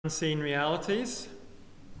Unseen realities.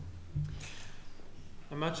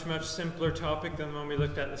 A much simpler topic than the one we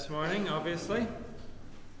looked at this morning, obviously.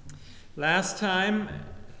 Last time,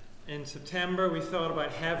 in September, we thought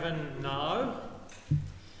about heaven now.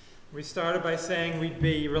 We started by saying we'd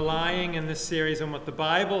be relying in this series on what the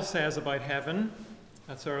Bible says about heaven.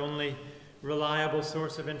 That's our only reliable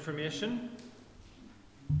source of information.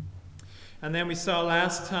 And then we saw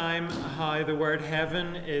last time how the word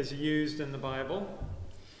heaven is used in the Bible.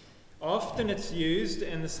 Often it's used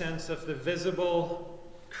in the sense of the visible,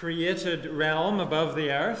 created realm above the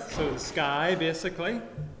earth, so the sky, basically.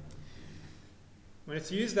 When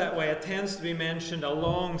it's used that way, it tends to be mentioned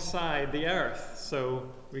alongside the earth. So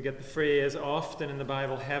we get the phrase often in the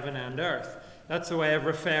Bible, heaven and earth. That's a way of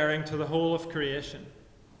referring to the whole of creation.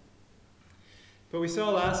 But we saw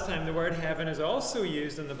last time the word heaven is also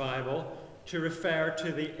used in the Bible to refer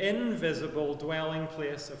to the invisible dwelling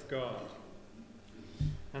place of God.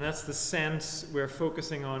 And that's the sense we're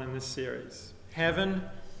focusing on in this series. Heaven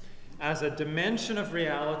as a dimension of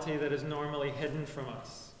reality that is normally hidden from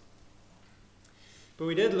us. But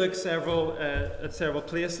we did look at several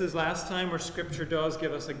places last time where Scripture does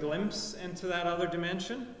give us a glimpse into that other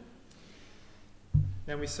dimension.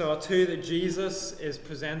 Then we saw too that Jesus is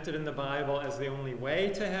presented in the Bible as the only way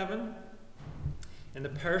to heaven. In the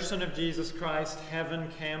person of Jesus Christ, heaven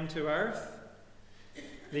came to earth.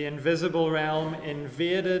 The invisible realm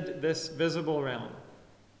invaded this visible realm.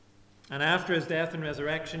 And after his death and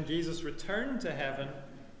resurrection, Jesus returned to heaven,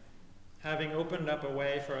 having opened up a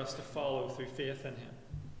way for us to follow through faith in him.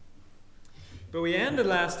 But we ended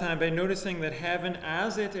last time by noticing that heaven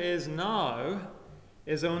as it is now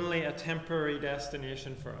is only a temporary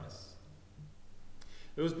destination for us.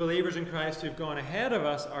 Those believers in Christ who've gone ahead of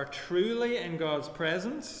us are truly in God's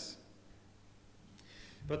presence,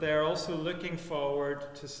 but they are also looking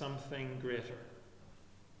forward to something greater.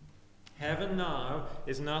 Heaven now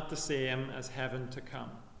is not the same as heaven to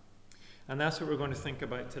come. And that's what we're going to think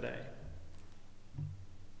about today.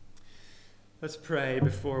 Let's pray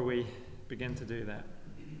before we begin to do that.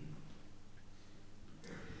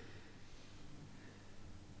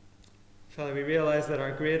 Father, we realize that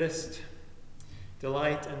our greatest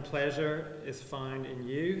delight and pleasure is found in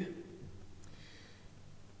you.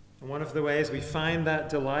 And one of the ways we find that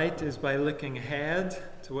delight is by looking ahead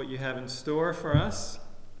to what you have in store for us.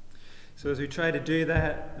 So as we try to do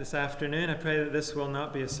that this afternoon, I pray that this will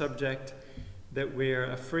not be a subject that we're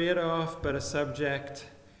afraid of, but a subject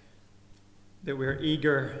that we're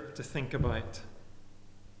eager to think about.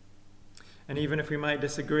 And even if we might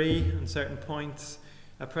disagree on certain points,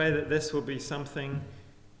 I pray that this will be something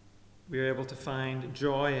we are able to find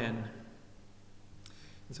joy in.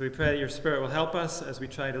 And so we pray that your Spirit will help us as we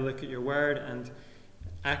try to look at your word and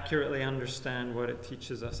accurately understand what it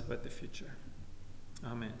teaches us about the future.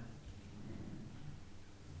 Amen.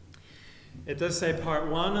 It does say part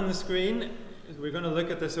 1 on the screen. We're going to look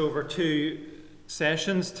at this over 2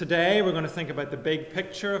 sessions. Today we're going to think about the big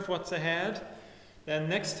picture of what's ahead. Then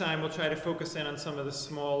next time we'll try to focus in on some of the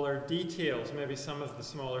smaller details, maybe some of the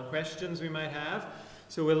smaller questions we might have.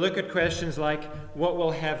 So we'll look at questions like, what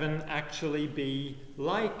will heaven actually be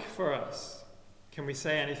like for us? Can we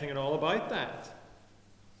say anything at all about that?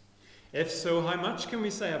 If so, how much can we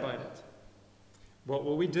say about it? What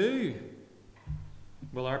will we do?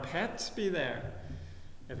 Will our pets be there?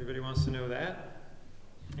 Everybody wants to know that.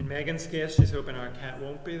 In Megan's case, she's hoping our cat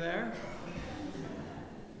won't be there.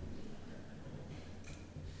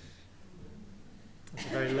 It's a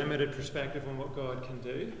very limited perspective on what God can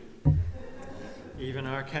do. Even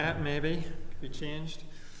our cat, maybe, could be changed.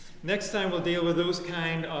 Next time we'll deal with those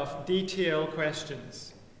kind of detailed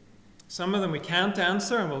questions. Some of them we can't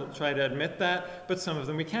answer, and we'll try to admit that, but some of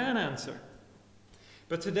them we can answer.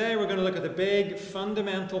 But today we're going to look at the big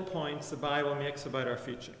fundamental points the Bible makes about our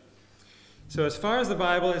future. So as far as the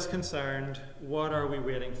Bible is concerned, what are we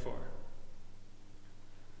waiting for?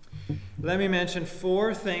 Let me mention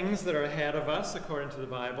 4 things that are ahead of us according to the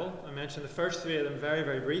Bible. I mentioned the first 3 of them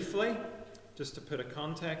very briefly, just to put a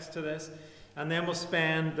context to this. And then we'll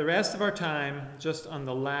spend the rest of our time just on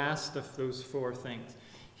the last of those 4 things.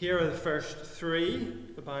 Here are the first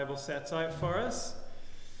 3 the Bible sets out for us.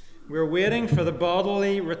 We're waiting for the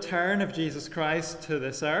bodily return of Jesus Christ to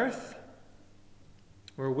this earth.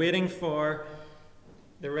 We're waiting for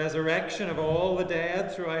the resurrection of all the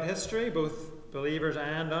dead throughout history, both believers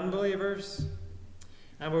and unbelievers.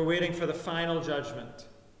 And we're waiting for the final judgment,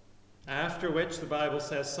 after which the Bible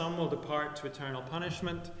says some will depart to eternal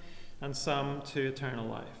punishment and some to eternal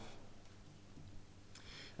life.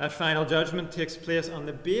 That final judgment takes place on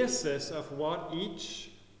the basis of what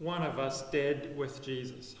each one of us did with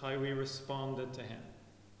Jesus, how we responded to him.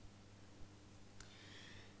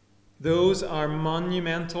 Those are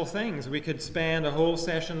monumental things. We could spend a whole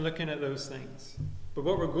session looking at those things. But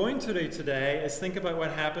what we're going to do today is think about what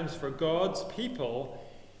happens for God's people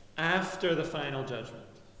after the final judgment.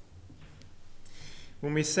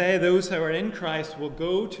 When we say those who are in Christ will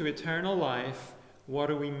go to eternal life, what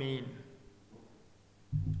do we mean?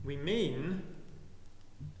 We mean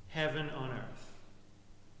heaven on earth.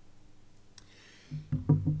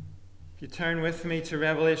 If you turn with me to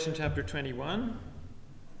Revelation chapter 21.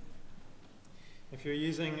 If you're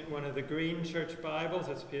using one of the green church Bibles,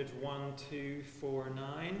 it's page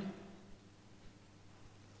 1249.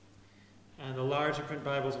 And the larger print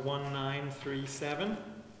Bible's 1937.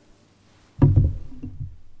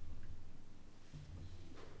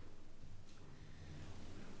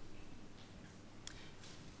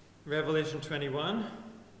 Revelation 21.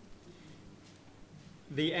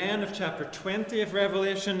 The end of chapter 20 of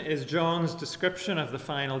Revelation is John's description of the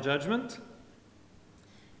final judgment.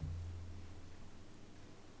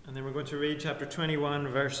 And then we're going to read chapter 21,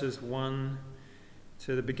 verses 1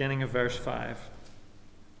 to the beginning of verse 5.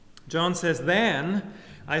 John says, "Then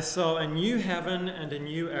I saw a new heaven and a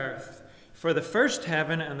new earth, for the first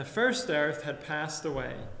heaven and the first earth had passed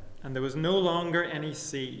away, and there was no longer any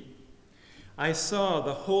sea. I saw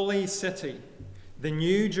the holy city, the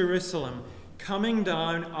new Jerusalem, coming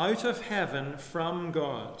down out of heaven from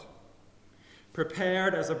God,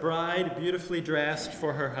 prepared as a bride beautifully dressed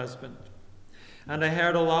for her husband. And I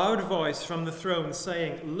heard a loud voice from the throne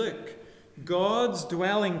saying, 'Look, God's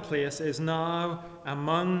dwelling place is now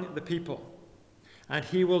among the people, and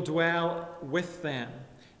he will dwell with them.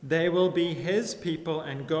 They will be his people,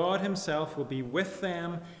 and God himself will be with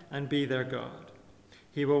them and be their God.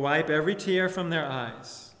 He will wipe every tear from their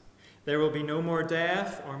eyes. There will be no more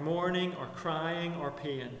death or mourning or crying or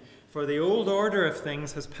pain, for the old order of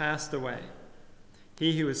things has passed away.'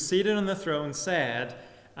 He who is seated on the throne said,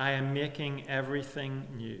 'I am making everything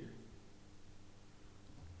new.'"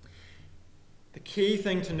 The key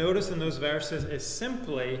thing to notice in those verses is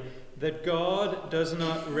simply that God does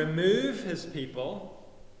not remove his people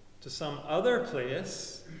to some other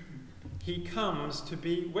place. He comes to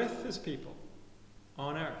be with his people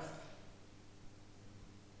on earth.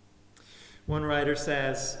 One writer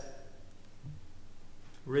says,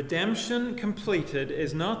 "Redemption completed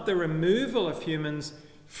is not the removal of humans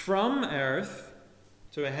from earth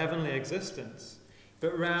to a heavenly existence,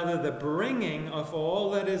 but rather the bringing of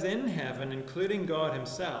all that is in heaven, including God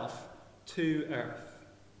himself, to earth."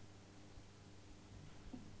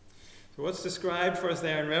 So what's described for us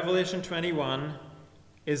there in Revelation 21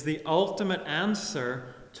 is the ultimate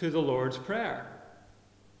answer to the Lord's Prayer.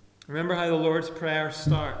 Remember how the Lord's Prayer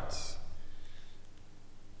starts.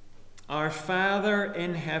 "Our Father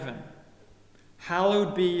in heaven,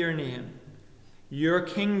 hallowed be your name. Your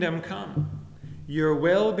kingdom come. Your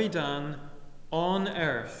will be done on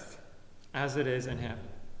earth as it is in heaven."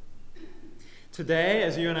 Today,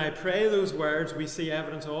 as you and I pray those words, we see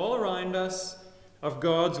evidence all around us of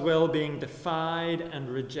God's will being defied and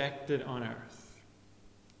rejected on earth.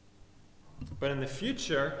 But in the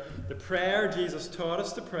future, the prayer Jesus taught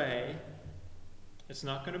us to pray, it's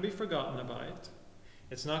not going to be forgotten about.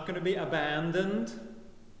 It's not going to be abandoned.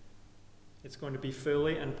 It's going to be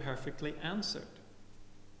fully and perfectly answered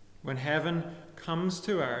when heaven comes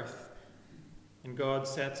to earth and God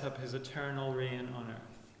sets up his eternal reign on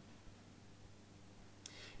earth.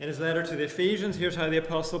 In his letter to the Ephesians, here's how the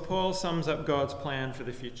Apostle Paul sums up God's plan for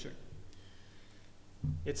the future.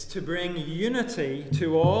 It's to bring unity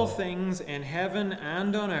to all things in heaven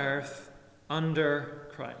and on earth under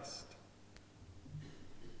Christ.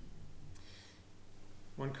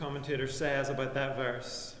 One commentator says about that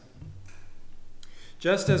verse,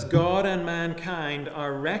 "Just as God and mankind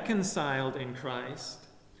are reconciled in Christ,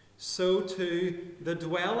 so too the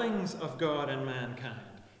dwellings of God and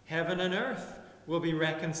mankind, heaven and earth, will be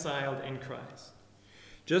reconciled in Christ.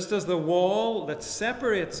 Just as the wall that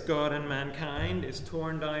separates God and mankind is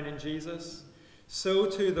torn down in Jesus, so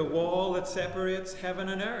too the wall that separates heaven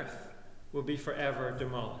and earth will be forever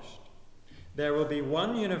demolished. There will be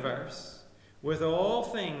one universe with all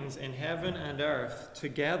things in heaven and earth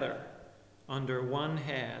together under one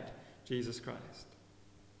head, Jesus Christ."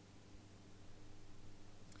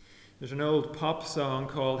 There's an old pop song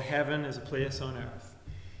called "Heaven is a Place on Earth."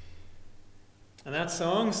 And that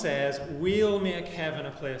song says, we'll make heaven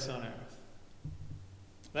a place on earth.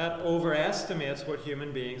 That overestimates what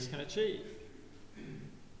human beings can achieve.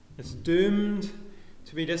 It's doomed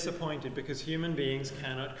to be disappointed because human beings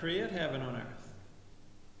cannot create heaven on earth.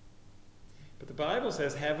 But the Bible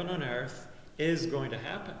says heaven on earth is going to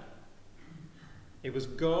happen. It was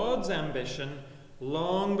God's ambition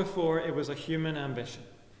long before it was a human ambition.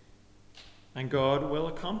 and God will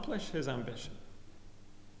accomplish his ambition.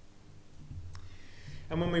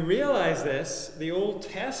 And when we realize this, the Old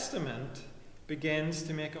Testament begins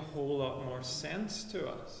to make a whole lot more sense to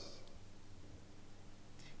us.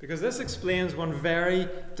 Because this explains one very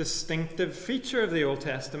distinctive feature of the Old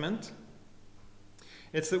Testament.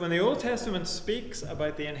 It's that when the Old Testament speaks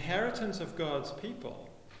about the inheritance of God's people,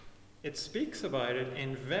 it speaks about it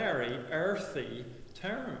in very earthy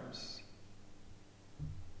terms.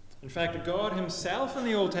 In fact, God himself in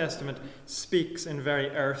the Old Testament speaks in very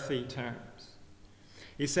earthy terms.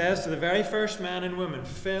 He says to the very first man and woman,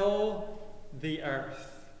 "Fill the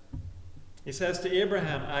earth." He says to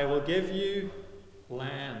Abraham, "I will give you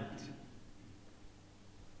land."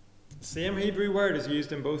 The same Hebrew word is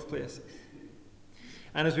used in both places.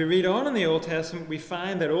 And as we read on in the Old Testament, we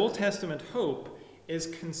find that Old Testament hope is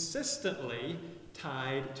consistently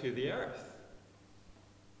tied to the earth.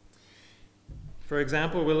 For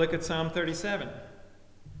example, we'll look at Psalm 37,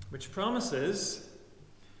 which promises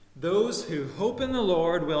those who hope in the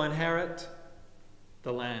Lord will inherit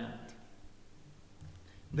the land.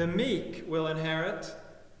 The meek will inherit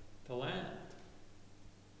the land.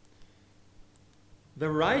 The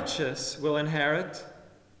righteous will inherit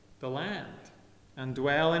the land and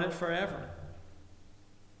dwell in it forever.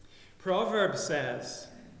 Proverbs says,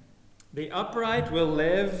 "The upright will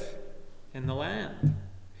live in the land,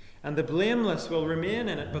 and the blameless will remain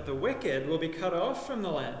in it, but the wicked will be cut off from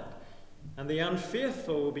the land, and the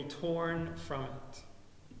unfaithful will be torn from it."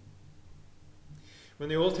 When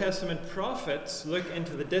the Old Testament prophets look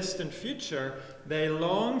into the distant future, they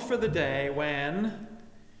long for the day when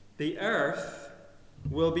the earth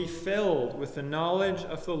will be filled with the knowledge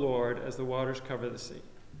of the Lord as the waters cover the sea.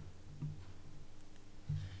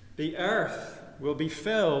 The earth will be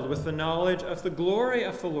filled with the knowledge of the glory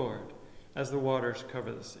of the Lord as the waters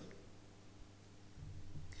cover the sea.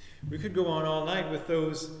 We could go on all night with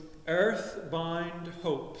those earth-bound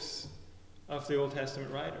hopes of the Old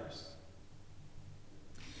Testament writers.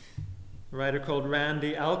 A writer called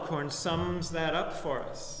Randy Alcorn sums that up for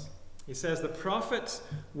us. He says the prophets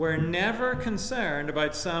were never concerned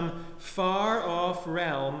about some far-off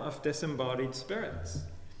realm of disembodied spirits.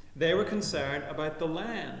 They were concerned about the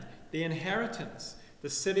land, the inheritance, the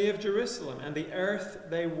city of Jerusalem, and the earth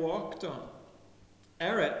they walked on.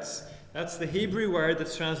 Eretz, that's the Hebrew word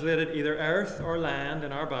that's translated either earth or land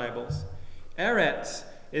in our Bibles. Eretz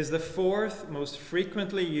is the fourth most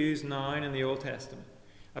frequently used noun in the Old Testament,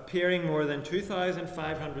 appearing more than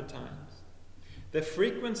 2,500 times. The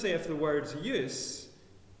frequency of the word's use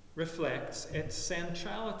reflects its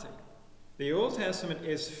centrality. The Old Testament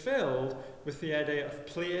is filled with the idea of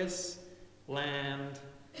place, land,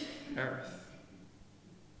 earth.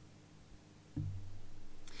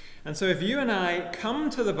 And so if you and I come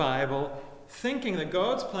to the Bible thinking that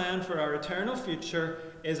God's plan for our eternal future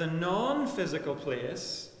is a non-physical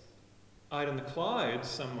place out in the clouds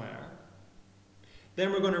somewhere,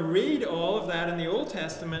 then we're going to read all of that in the Old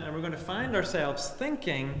Testament and we're going to find ourselves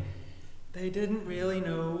thinking they didn't really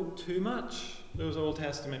know too much, those Old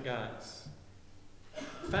Testament guys.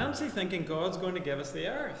 Fancy thinking God's going to give us the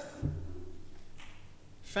earth.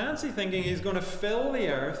 Fancy thinking he's going to fill the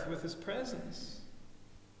earth with his presence.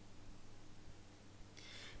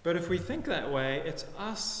 But if we think that way, it's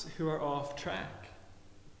us who are off track.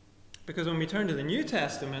 Because when we turn to the New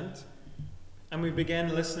Testament and we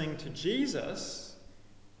begin listening to Jesus,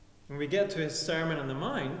 when we get to his Sermon on the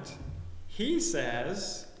Mount, he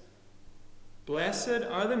says, "Blessed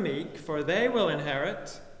are the meek, for they will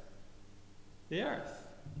inherit the earth."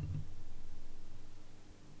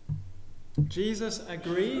 Jesus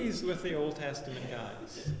agrees with the Old Testament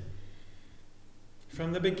guys.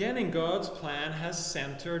 From the beginning, God's plan has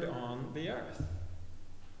centered on the earth.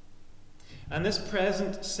 And this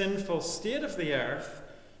present sinful state of the earth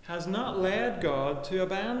has not led God to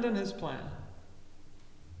abandon his plan.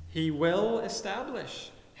 He will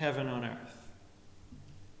establish heaven on earth.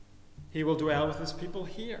 He will dwell with his people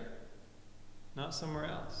here, not somewhere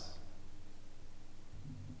else.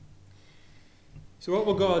 So what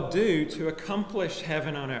will God do to accomplish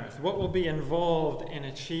heaven on earth? What will be involved in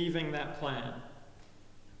achieving that plan?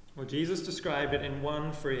 Well, Jesus described it in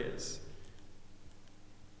one phrase: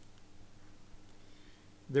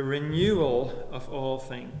 the renewal of all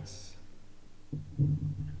things.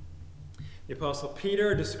 The Apostle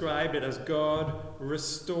Peter described it as God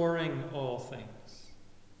restoring all things.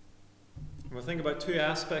 And we'll think about two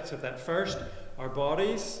aspects of that. First, our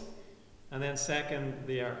bodies, and then second,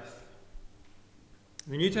 the earth.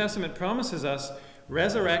 The New Testament promises us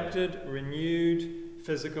resurrected, renewed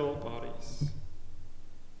physical bodies.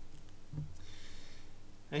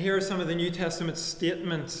 And here are some of the New Testament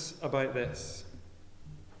statements about this.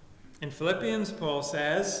 In Philippians, Paul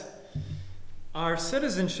says, "Our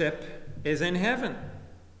citizenship is in heaven,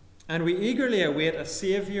 and we eagerly await a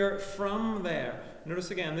Savior from there." Notice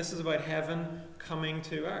again, this is about heaven coming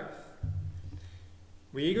to earth.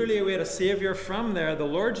 We eagerly await a Savior from there, the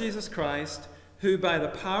Lord Jesus Christ, who by the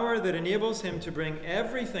power that enables him to bring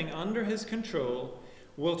everything under his control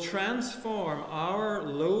will transform our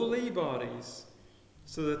lowly bodies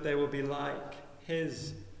so that they will be like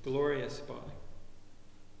his glorious body.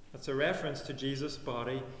 That's a reference to Jesus'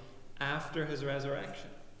 body after his resurrection.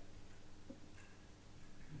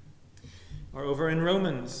 Or over in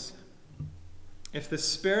Romans, if the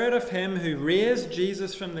Spirit of him who raised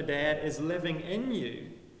Jesus from the dead is living in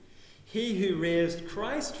you, he who raised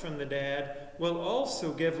Christ from the dead will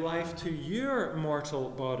also give life to your mortal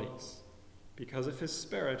bodies because of his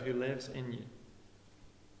Spirit who lives in you.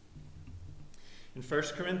 In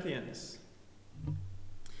 1 Corinthians,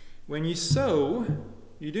 when you sow,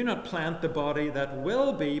 you do not plant the body that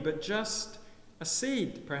will be, but just a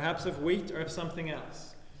seed, perhaps of wheat or of something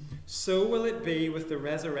else. So will it be with the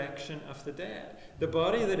resurrection of the dead. The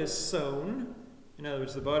body that is sown, in other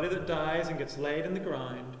words, the body that dies and gets laid in the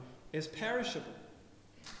ground, is perishable.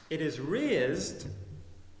 It is raised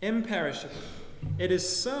imperishable. It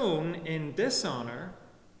is sown in dishonor.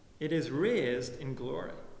 It is raised in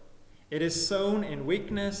glory. It is sown in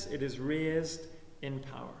weakness. It is raised in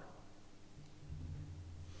power.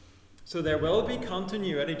 So there will be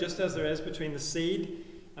continuity, just as there is between the seed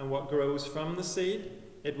and what grows from the seed.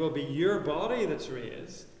 It will be your body that's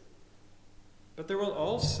raised, but there will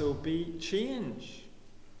also be change.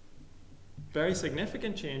 Very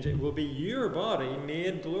significant change. It will be your body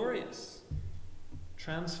made glorious,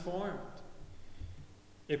 transformed.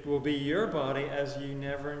 It will be your body as you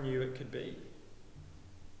never knew it could be.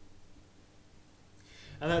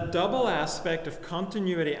 And that double aspect of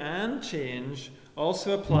continuity and change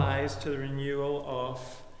also applies to the renewal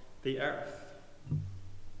of the earth.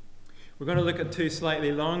 We're going to look at two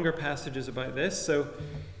slightly longer passages about this. So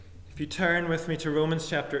if you turn with me to Romans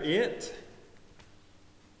chapter 8.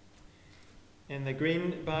 In the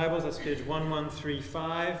green Bibles, that's page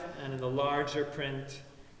 1135, and in the larger print,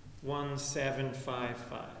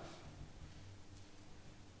 1755.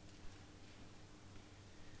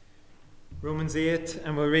 Romans 8,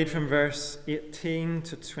 and we'll read from verse 18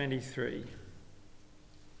 to 23.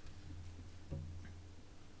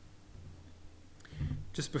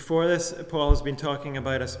 Just before this, Paul has been talking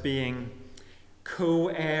about us being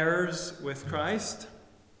co-heirs with Christ,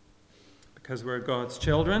 because we're God's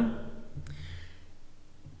children.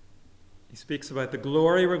 He speaks about the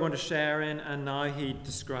glory we're going to share in, and now he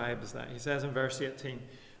describes that. He says in verse 18,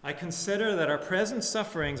 "I consider that our present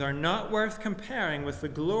sufferings are not worth comparing with the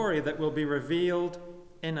glory that will be revealed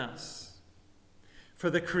in us. For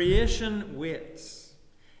the creation waits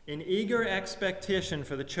in eager expectation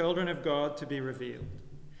for the children of God to be revealed.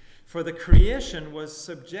 For the creation was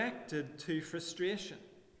subjected to frustration,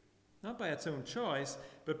 not by its own choice,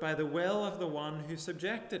 but by the will of the one who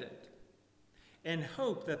subjected it, in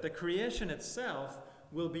hope that the creation itself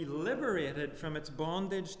will be liberated from its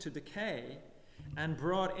bondage to decay and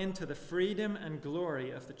brought into the freedom and glory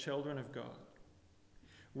of the children of God.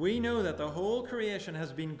 We know that the whole creation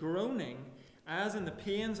has been groaning as in the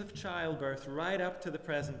pains of childbirth right up to the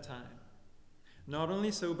present time. Not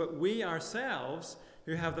only so, but we ourselves,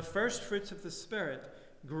 who have the first fruits of the Spirit,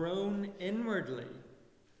 groan inwardly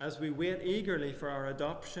as we wait eagerly for our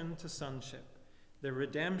adoption to sonship, the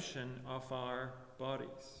redemption of our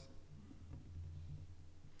bodies."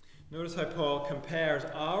 Notice how Paul compares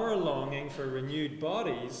our longing for renewed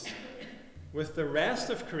bodies with the rest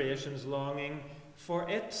of creation's longing for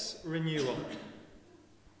its renewal.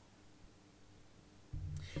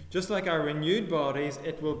 Just like our renewed bodies,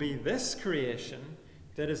 it will be this creation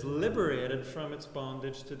that is liberated from its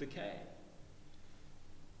bondage to decay.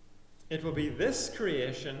 It will be this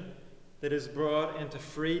creation that is brought into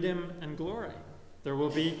freedom and glory. There will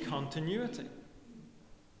be continuity,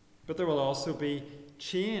 but there will also be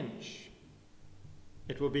change.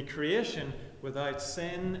 It will be creation without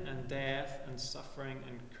sin and death and suffering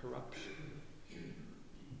and corruption.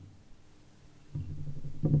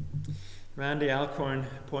 Randy Alcorn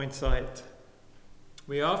points out,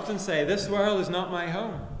 we often say, "This world is not my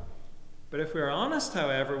home." But if we're honest,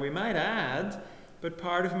 however, we might add, "But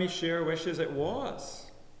part of me sure wishes it was."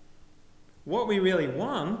 What we really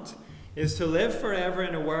want is to live forever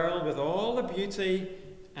in a world with all the beauty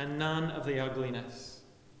and none of the ugliness.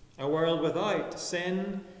 A world without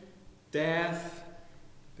sin, death,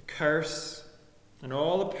 the curse, and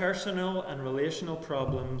all the personal and relational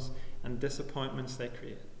problems and disappointments they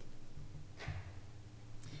create.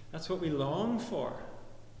 That's what we long for.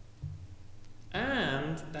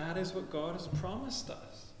 And that is what God has promised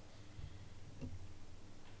us.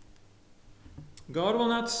 God will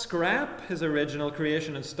not scrap his original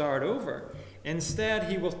creation and start over.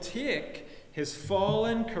 Instead, he will take his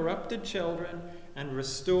fallen, corrupted children and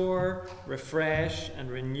restore, refresh,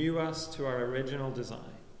 and renew us to our original design.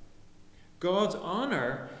 God's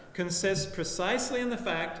honor consists precisely in the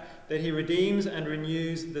fact that he redeems and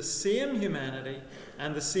renews the same humanity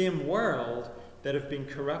and the same world that have been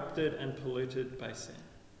corrupted and polluted by sin.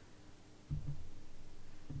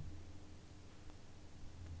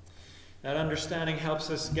 That understanding helps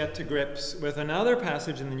us get to grips with another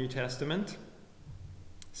passage in the New Testament,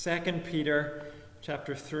 2 Peter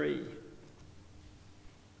chapter 3.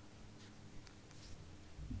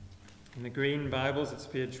 In the green Bibles, it's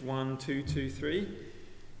page 1223,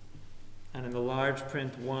 and in the large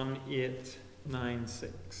print,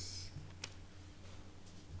 1896.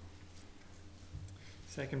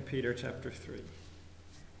 2 Peter chapter 3.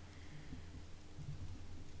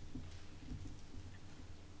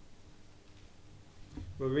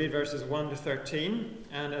 We'll read verses 1 to 13,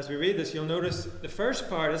 and as we read this, you'll notice the first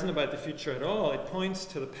part isn't about the future at all. It points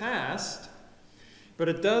to the past, but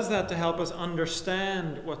it does that to help us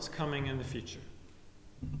understand what's coming in the future.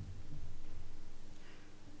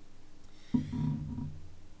 2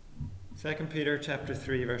 Peter chapter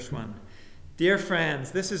 3, verse 1. Dear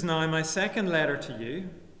friends, this is now my second letter to you.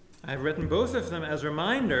 I have written both of them as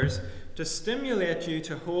reminders to stimulate you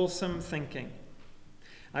to wholesome thinking.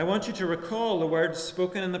 I want you to recall the words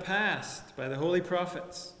spoken in the past by the holy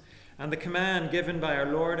prophets and the command given by our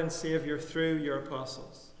Lord and Savior through your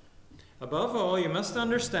apostles. Above all, you must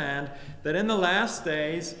understand that in the last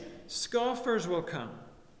days, scoffers will come,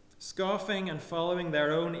 scoffing and following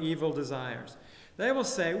their own evil desires. They will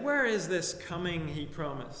say, "Where is this coming he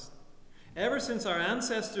promised? Ever since our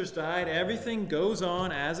ancestors died, everything goes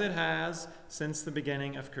on as it has since the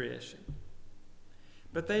beginning of creation."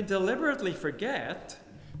 But they deliberately forget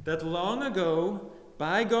that long ago,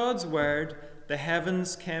 by God's word, the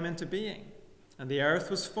heavens came into being, and the earth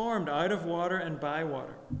was formed out of water and by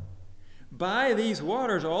water. By these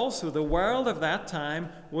waters also the world of that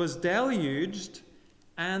time was deluged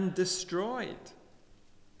and destroyed.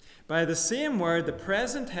 By the same word, the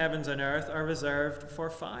present heavens and earth are reserved for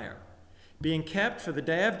fire, being kept for the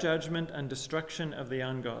day of judgment and destruction of the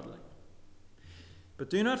ungodly. But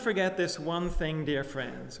do not forget this one thing, dear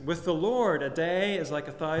friends. With the Lord, a day is like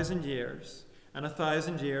 1,000 years, and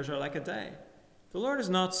 1,000 years are like a day. The Lord is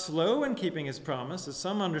not slow in keeping his promise, as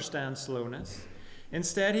some understand slowness.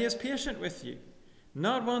 Instead, he is patient with you,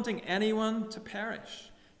 not wanting anyone to perish,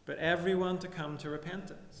 but everyone to come to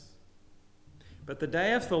repentance. But the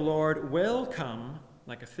day of the Lord will come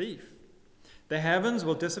like a thief. The heavens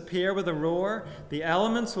will disappear with a roar, the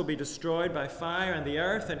elements will be destroyed by fire, and the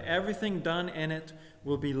earth and everything done in it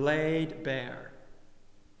will be laid bare.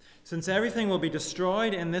 Since everything will be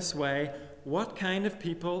destroyed in this way, what kind of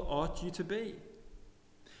people ought you to be?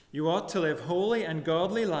 You ought to live holy and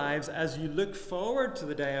godly lives as you look forward to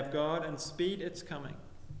the day of God and speed its coming.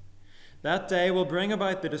 That day will bring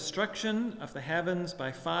about the destruction of the heavens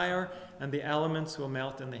by fire, and the elements will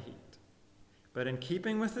melt in the heat. But in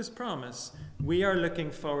keeping with this promise, we are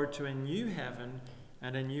looking forward to a new heaven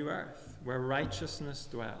and a new earth where righteousness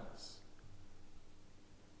dwells.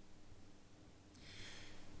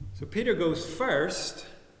 So Peter goes first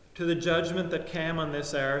to the judgment that came on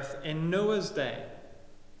this earth in Noah's day.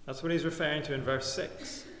 That's what he's referring to in verse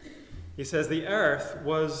 6. He says the earth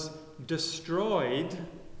was destroyed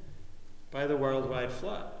by the worldwide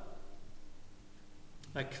flood.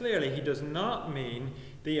 Now clearly he does not mean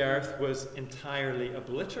the earth was entirely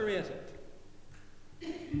obliterated.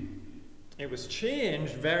 It was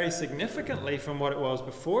changed very significantly from what it was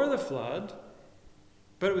before the flood,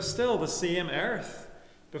 but it was still the same earth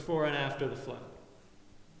before and after the flood.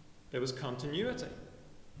 There was continuity.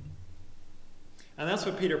 And that's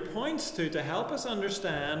what Peter points to help us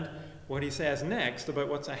understand what he says next about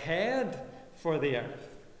what's ahead for the earth.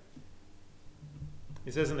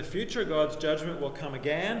 He says in the future God's judgment will come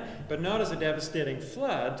again, but not as a devastating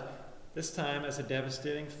flood, this time as a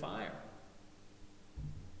devastating fire.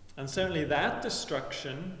 And certainly that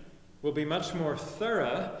destruction will be much more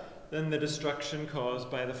thorough than the destruction caused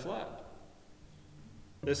by the flood.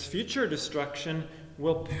 This future destruction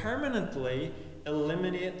will permanently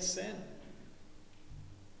eliminate sin.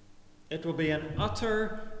 It will be an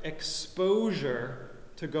utter exposure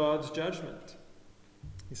to God's judgment.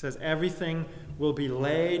 He says everything will be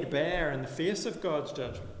laid bare in the face of God's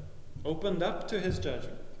judgment, opened up to his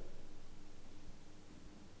judgment.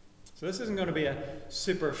 So this isn't going to be a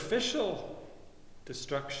superficial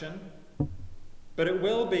destruction, but it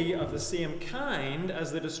will be of the same kind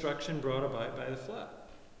as the destruction brought about by the flood.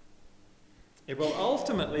 It will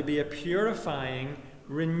ultimately be a purifying,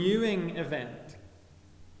 renewing event,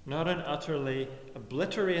 not an utterly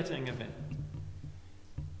obliterating event.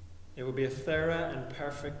 It will be a thorough and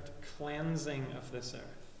perfect cleansing of this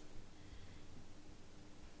earth.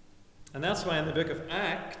 And that's why in the book of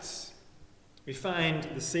Acts, we find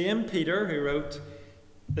the same Peter who wrote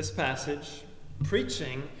this passage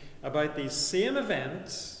preaching about these same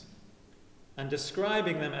events and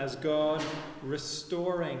describing them as God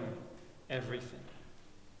restoring everything.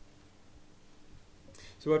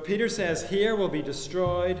 So what Peter says here will be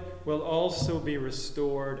destroyed will also be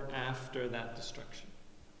restored after that destruction.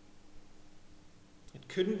 It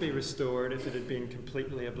couldn't be restored if it had been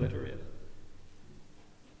completely obliterated.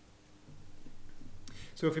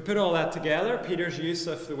 So if we put all that together, Peter's use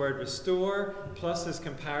of the word restore, plus his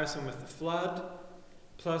comparison with the flood,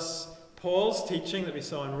 plus Paul's teaching that we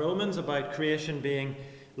saw in Romans about creation being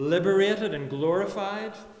liberated and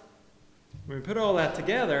glorified, when we put all that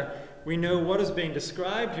together, we know what is being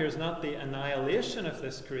described here is not the annihilation of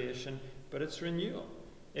this creation, but its renewal.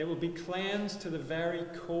 It will be cleansed to the very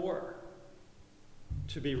core,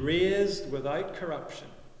 to be raised without corruption,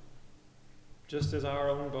 just as our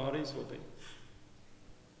own bodies will be.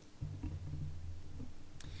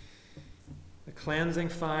 The cleansing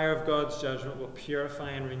fire of God's judgment will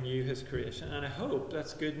purify and renew his creation. And I hope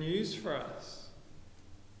that's good news for us.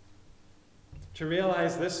 To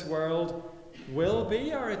realize this world will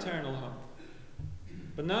be our eternal home.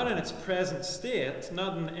 But not in its present state,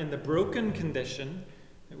 not in the broken condition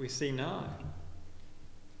that we see now.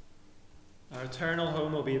 Our eternal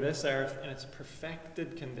home will be this earth in its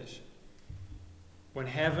perfected condition. When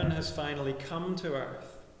heaven has finally come to earth.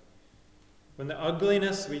 When the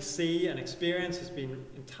ugliness we see and experience has been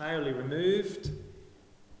entirely removed,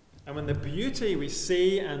 and when the beauty we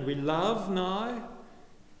see and we love now,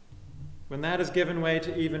 when that has given way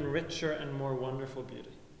to even richer and more wonderful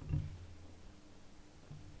beauty.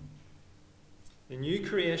 The new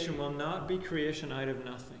creation will not be creation out of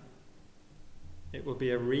nothing. It will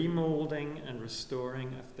be a remolding and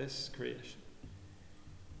restoring of this creation.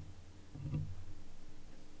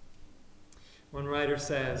 One writer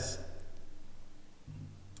says,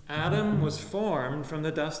 Adam was formed from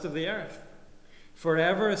the dust of the earth,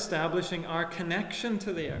 forever establishing our connection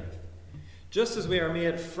to the earth. Just as we are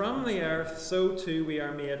made from the earth, so too we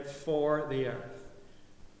are made for the earth.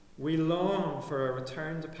 We long for a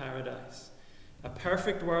return to paradise, a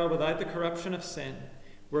perfect world without the corruption of sin,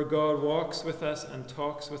 where God walks with us and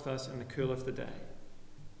talks with us in the cool of the day.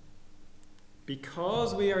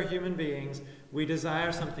 Because we are human beings, we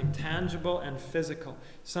desire something tangible and physical,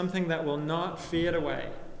 something that will not fade away.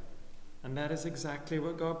 And that is exactly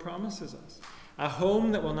what God promises us. A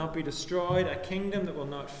home that will not be destroyed, a kingdom that will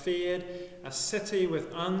not fade, a city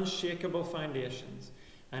with unshakable foundations,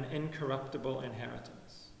 an incorruptible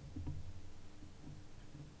inheritance.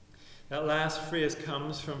 That last phrase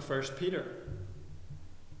comes from 1 Peter.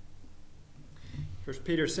 1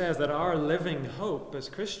 Peter says that our living hope as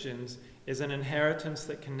Christians is an inheritance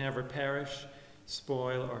that can never perish,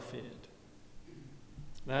 spoil, or fade.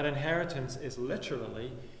 That inheritance is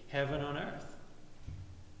literally heaven on earth.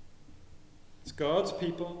 It's God's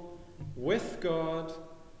people with God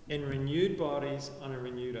in renewed bodies on a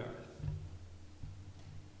renewed earth.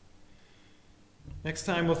 Next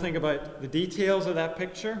time we'll think about the details of that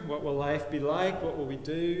picture. What will life be like? What will we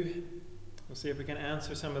do? We'll see if we can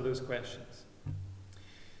answer some of those questions.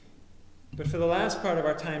 But for the last part of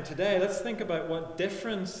our time today, let's think about what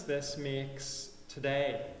difference this makes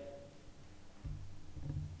today.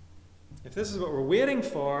 If this is what we're waiting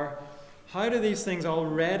for, how do these things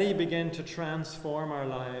already begin to transform our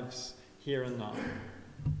lives here and now?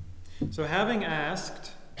 So having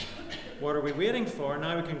asked, what are we waiting for?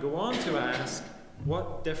 Now we can go on to ask,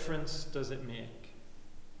 what difference does it make?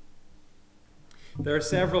 There are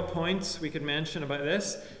several points we could mention about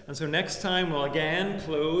this, and so next time we'll again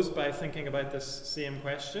close by thinking about this same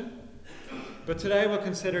question. But today we'll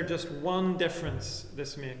consider just one difference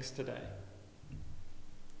this makes today.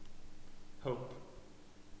 Hope.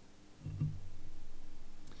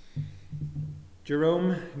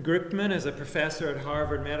 Jerome Groopman is a professor at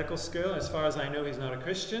Harvard Medical School. As far as I know, he's not a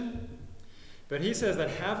Christian. But he says that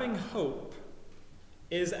having hope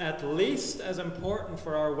is at least as important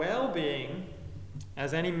for our well-being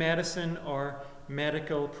as any medicine or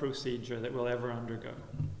medical procedure that we'll ever undergo.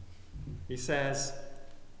 He says,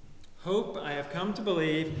 hope, I have come to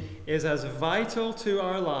believe, is as vital to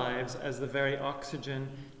our lives as the very oxygen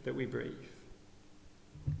that we breathe.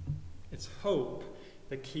 It's hope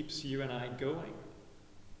that keeps you and I going.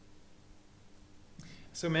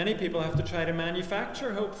 So many people have to try to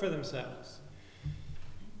manufacture hope for themselves.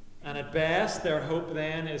 And at best, their hope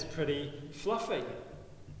then is pretty fluffy.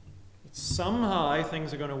 Somehow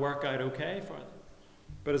things are going to work out okay for them.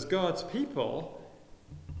 But as God's people,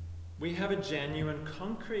 we have a genuine,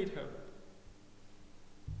 concrete hope.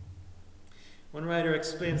 One writer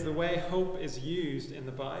explains the way hope is used in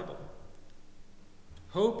the Bible.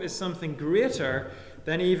 Hope is something greater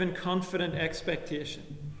than even confident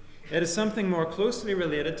expectation. It is something more closely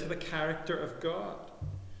related to the character of God.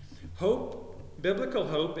 Hope, biblical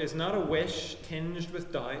hope, is not a wish tinged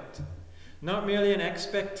with doubt, not merely an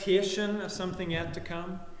expectation of something yet to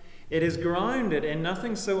come. It is grounded in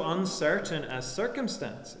nothing so uncertain as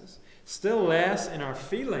circumstances, still less in our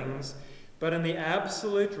feelings, but in the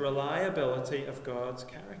absolute reliability of God's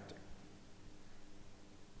character.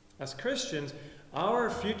 As Christians, our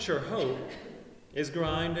future hope is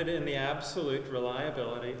grounded in the absolute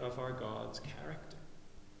reliability of our God's character.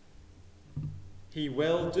 He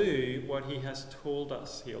will do what he has told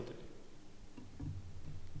us he'll do.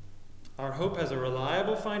 Our hope has a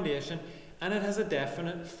reliable foundation, and it has a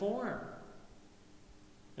definite form.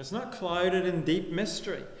 It's not clouded in deep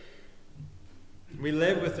mystery. We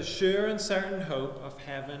live with the sure and certain hope of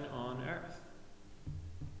heaven on earth.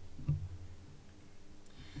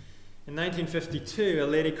 In 1952, a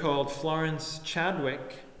lady called Florence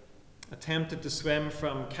Chadwick attempted to swim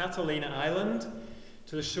from Catalina Island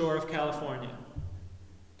to the shore of California.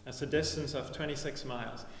 That's a distance of 26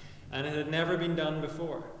 miles, and it had never been done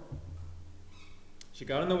before. She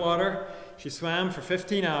got in the water, she swam for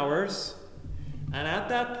 15 hours, and at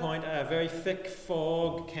that point a very thick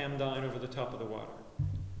fog came down over the top of the water.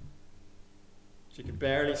 She could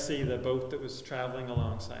barely see the boat that was traveling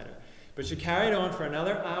alongside her. But she carried on for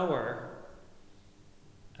another hour,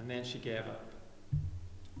 and then she gave up.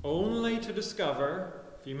 Only to discover,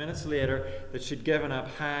 a few minutes later, that she'd given up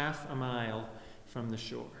half a mile from the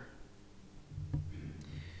shore.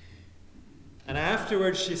 And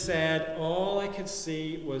afterwards she said, all I could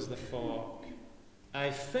see was the fog. I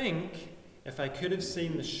think if I could have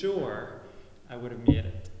seen the shore, I would have made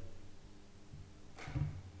it.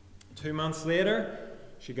 2 months later,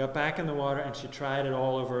 she got back in the water and she tried it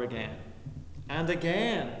all over again. And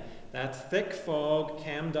again, that thick fog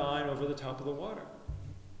came down over the top of the water.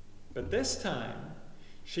 But this time,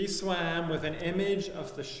 she swam with an image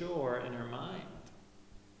of the shore in her mind.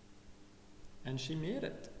 And she made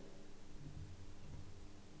it.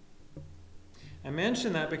 I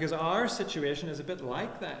mention that because our situation is a bit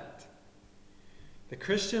like that. The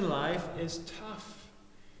Christian life is tough.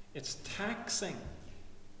 It's taxing.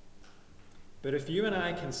 But if you and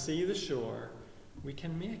I can see the shore, we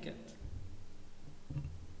can make it.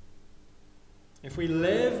 If we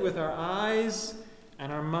live with our eyes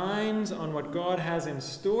and our minds on what God has in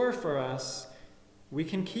store for us, we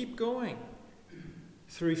can keep going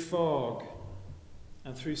through fog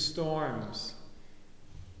and through storms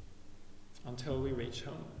until we reach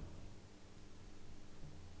home.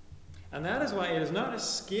 And that is why it is not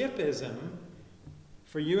escapism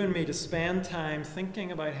for you and me to spend time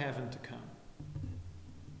thinking about heaven to come.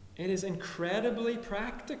 It is incredibly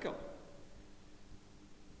practical.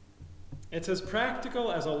 It's as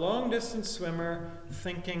practical as a long-distance swimmer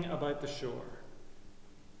thinking about the shore.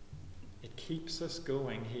 It keeps us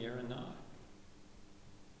going here and now.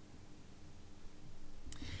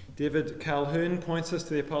 David Calhoun points us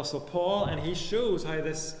to the Apostle Paul, and he shows how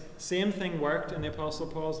this same thing worked in the Apostle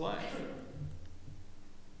Paul's life.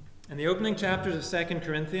 In the opening chapters of 2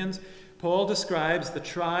 Corinthians, Paul describes the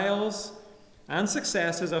trials and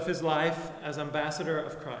successes of his life as ambassador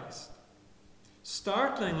of Christ.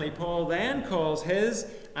 Startlingly, Paul then calls his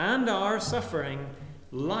and our suffering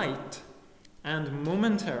light and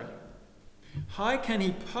momentary. How can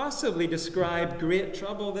he possibly describe great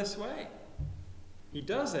trouble this way? He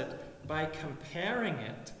does it by comparing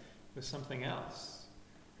it with something else.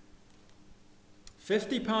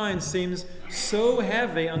 50 pounds seems so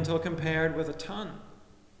heavy until compared with a ton.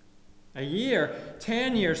 A year,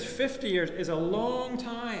 10 years, 50 years is a long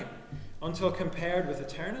time until compared with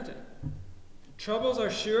eternity. Troubles are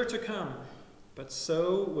sure to come, but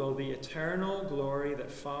so will the eternal glory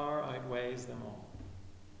that far outweighs them all.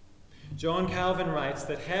 John Calvin writes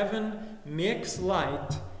that heaven makes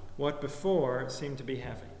light what before seemed to be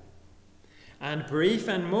heavy, and brief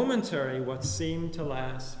and momentary what seemed to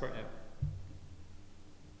last forever.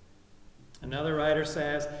 Another writer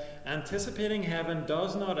says, anticipating heaven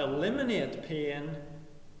does not eliminate pain,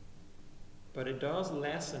 but it does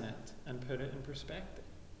lessen it and put it in perspective.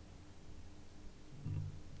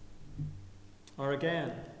 Or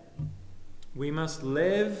again, We must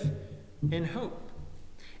live in hope.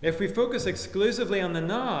 If we focus exclusively on the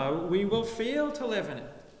now, we will fail to live in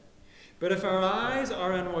it. But if our eyes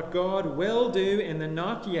are on what God will do in the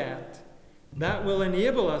not yet, that will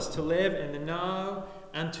enable us to live in the now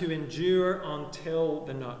and to endure until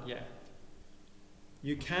the not yet.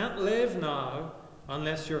 You can't live now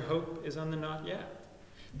unless your hope is on the not yet.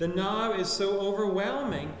 The now is so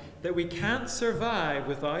overwhelming that we can't survive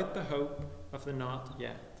without the hope of the not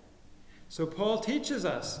yet. So Paul teaches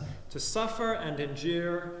us to suffer and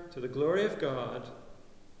endure to the glory of God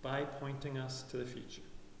by pointing us to the future.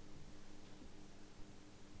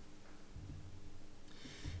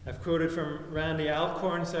 I've quoted from Randy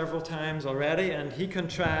Alcorn several times already, and he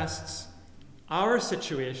contrasts our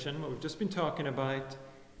situation, what we've just been talking about,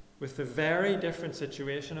 with the very different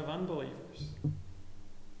situation of unbelievers.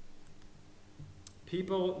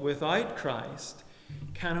 People without Christ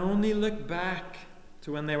can only look back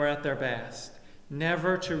to when they were at their best,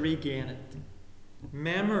 never to regain it.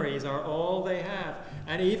 Memories are all they have,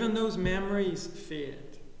 and even those memories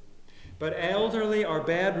fade. But elderly or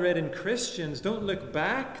bedridden Christians don't look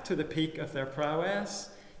back to the peak of their prowess,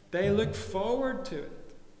 they look forward to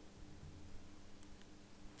it.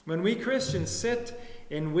 When we Christians sit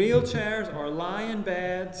in wheelchairs or lie in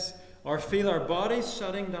beds or feel our bodies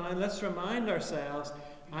shutting down, let's remind ourselves,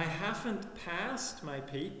 I haven't passed my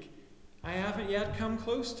peak. I haven't yet come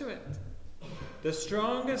close to it. The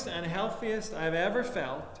strongest and healthiest I've ever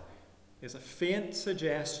felt is a faint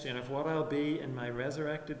suggestion of what I'll be in my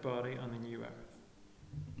resurrected body on the new earth.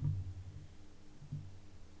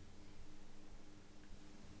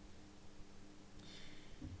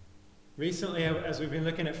 Recently, as we've been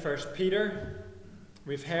looking at 1 Peter,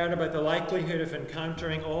 we've heard about the likelihood of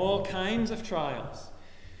encountering all kinds of trials.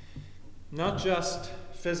 Not just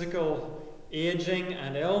physical aging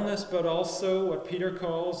and illness, but also what Peter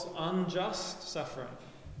calls unjust suffering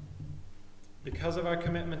because of our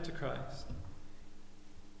commitment to Christ.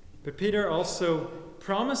 But Peter also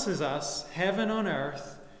promises us heaven on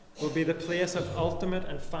earth will be the place of ultimate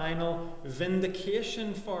and final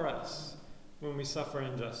vindication for us when we suffer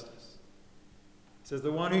injustice. He says,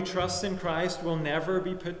 the one who trusts in Christ will never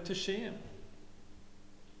be put to shame.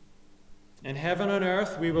 In heaven on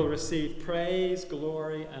earth, we will receive praise,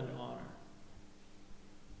 glory, and honor.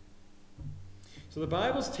 So the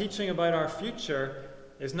Bible's teaching about our future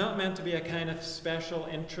is not meant to be a kind of special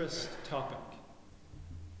interest topic.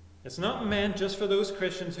 It's not meant just for those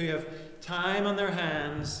Christians who have time on their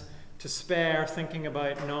hands to spare thinking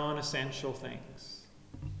about non-essential things.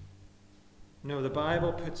 No, the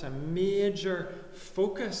Bible puts a major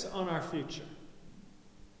focus on our future.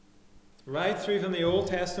 Right through from the Old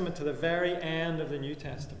Testament to the very end of the New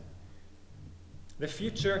Testament. The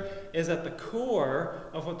future is at the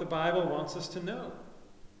core of what the Bible wants us to know.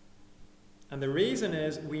 And the reason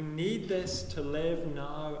is we need this to live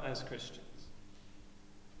now as Christians.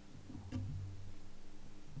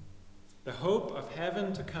 The hope of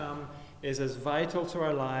heaven to come is as vital to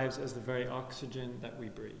our lives as the very oxygen that we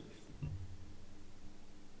breathe.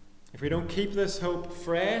 If we don't keep this hope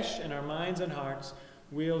fresh in our minds and hearts,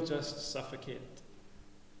 we'll just suffocate.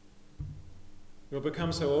 We'll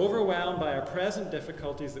become so overwhelmed by our present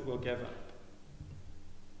difficulties that we'll give up.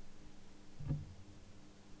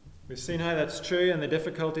 We've seen how that's true in the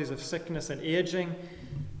difficulties of sickness and aging.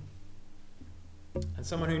 And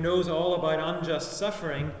someone who knows all about unjust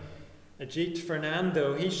suffering, Ajit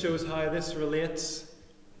Fernando, he shows how this relates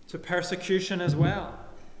to persecution as well.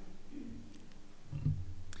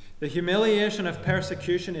 The humiliation of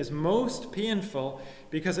persecution is most painful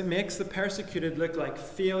because it makes the persecuted look like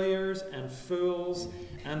failures and fools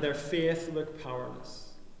and their faith look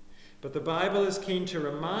powerless. But the Bible is keen to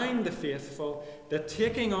remind the faithful that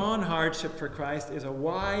taking on hardship for Christ is a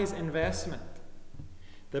wise investment,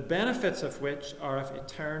 the benefits of which are of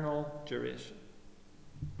eternal duration.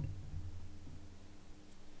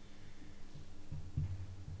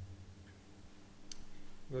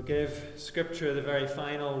 We'll give Scripture the very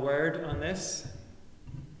final word on this.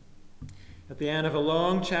 At the end of a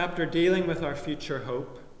long chapter dealing with our future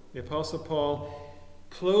hope, the Apostle Paul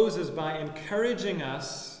closes by encouraging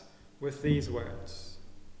us with these words.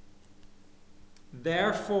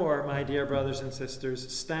 Therefore, my dear brothers and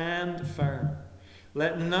sisters, stand firm.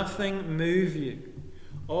 Let nothing move you.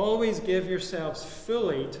 Always give yourselves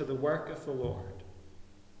fully to the work of the Lord,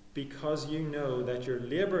 because you know that your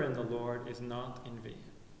labor in the Lord is not in vain.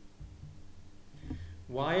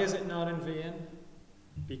 Why is it not in vain?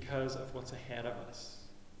 Because of what's ahead of us.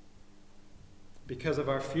 Because of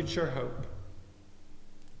our future hope.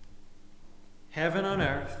 Heaven on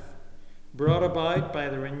earth brought about by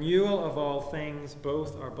the renewal of all things,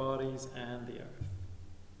 both our bodies and the earth.